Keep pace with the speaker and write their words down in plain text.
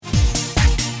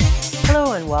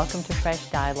and welcome to Fresh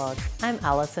Dialogues. I'm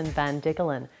Alison Van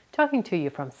Diggelen, talking to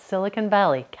you from Silicon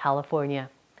Valley,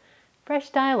 California. Fresh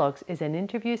Dialogues is an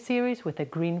interview series with a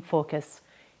green focus.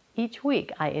 Each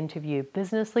week I interview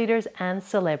business leaders and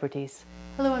celebrities.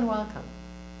 Hello and welcome.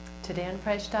 Today on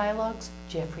Fresh Dialogues,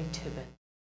 Jeffrey Toobin.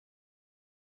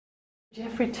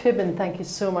 Jeffrey Toobin, thank you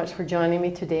so much for joining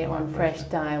me today on Fresh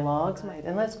Dialogues.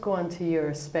 And let's go on to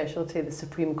your specialty, the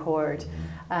Supreme Court.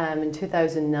 In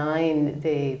 2009,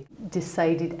 they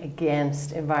decided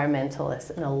against environmentalists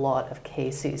in a lot of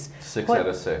cases. Six out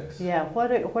of six. Yeah,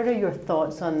 what are your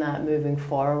thoughts on that moving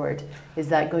forward? Is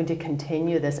that going to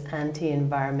continue, this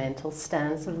anti-environmental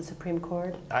stance of the Supreme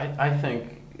Court? I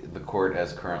think the court,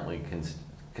 as currently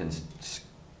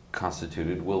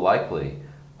constituted, will likely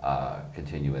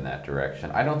continue in that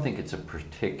direction. I don't think it's a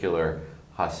particular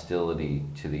hostility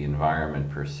to the environment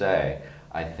per se.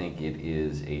 I think it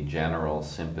is a general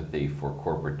sympathy for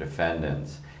corporate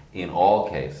defendants in all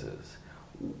cases.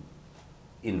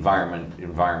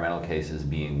 Environmental cases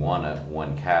being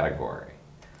one category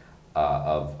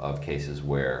of cases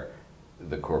where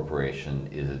the corporation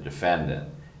is a defendant.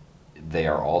 They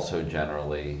are also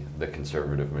generally, the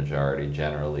conservative majority,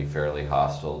 generally fairly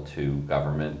hostile to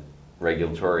government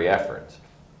regulatory efforts.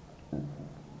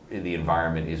 The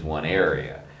environment is one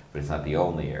area, but it's not the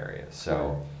only area.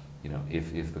 So,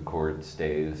 if the court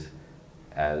stays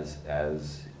as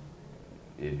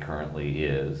it currently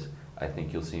is, I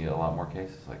think you'll see a lot more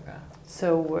cases like that.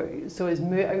 So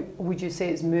would you say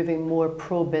it's moving more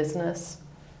pro-business?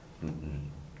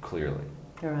 Clearly.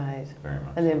 Right. Very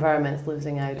much. And the environment's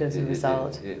losing out as a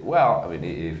result.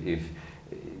 If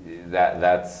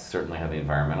that's certainly how the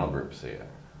environmental groups see it.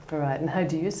 Right, and how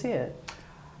do you see it?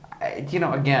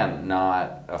 Again,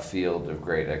 not a field of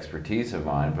great expertise of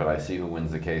mine, but I see who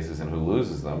wins the cases and who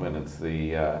loses them, and it's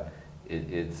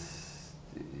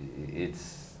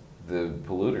the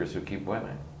polluters who keep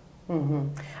winning. Mm-hmm.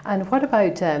 And what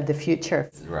about the future?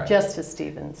 Right. Justice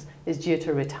Stevens is due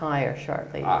to retire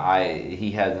shortly.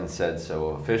 He hasn't said so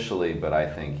officially, but I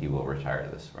think he will retire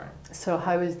this spring. So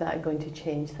how is that going to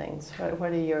change things?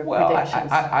 What are your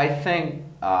predictions? I think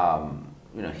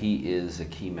he is a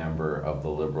key member of the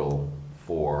Liberal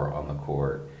Four on the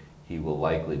court. He will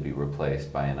likely be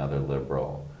replaced by another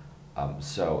Liberal.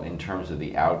 So in terms of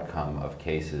the outcome of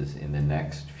cases in the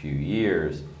next few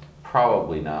years,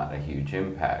 probably not a huge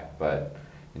impact. But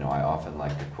I often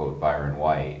like to quote Byron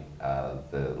White,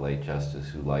 the late justice,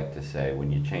 who liked to say,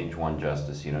 when you change one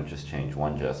justice, you don't just change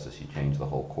one justice, you change the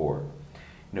whole court.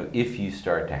 If you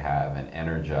start to have an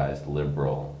energized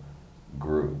liberal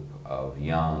group of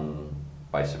young,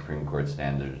 by Supreme Court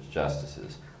standards,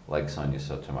 justices like Sonia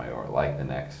Sotomayor, like the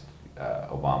next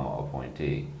Obama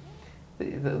appointee,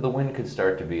 the wind could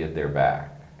start to be at their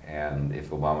back. And if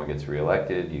Obama gets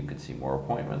reelected, you could see more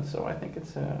appointments. So I think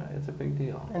it's a big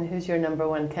deal. And who's your number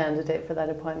one candidate for that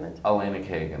appointment? Elena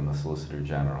Kagan, the Solicitor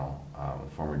General,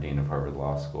 former Dean of Harvard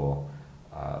Law School,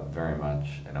 very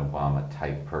much an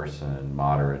Obama-type person,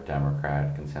 moderate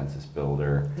Democrat, consensus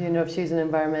builder. Do you know if she's an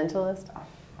environmentalist?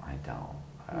 I don't.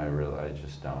 I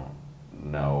just don't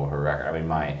know her record. I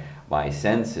mean, my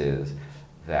sense is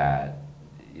that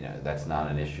that's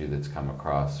not an issue that's come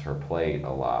across her plate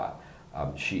a lot.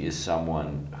 She is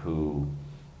someone who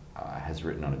has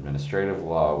written on administrative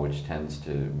law, which tends to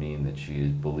mean that she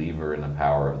is a believer in the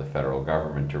power of the federal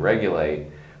government to regulate,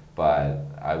 but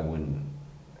I wouldn't,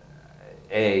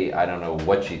 I don't know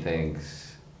what she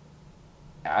thinks,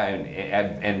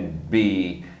 and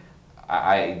B,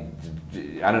 I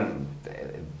don't,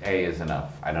 A is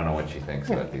enough. I don't know what she thinks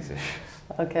about these issues.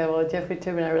 Okay, well, Jeffrey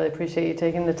Toobin, I really appreciate you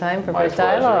taking the time for My Fresh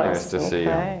Dialogues. Nice to see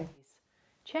you.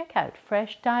 Check out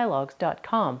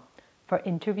freshdialogues.com for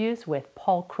interviews with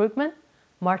Paul Krugman,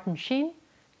 Martin Sheen,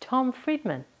 Tom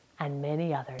Friedman, and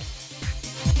many others.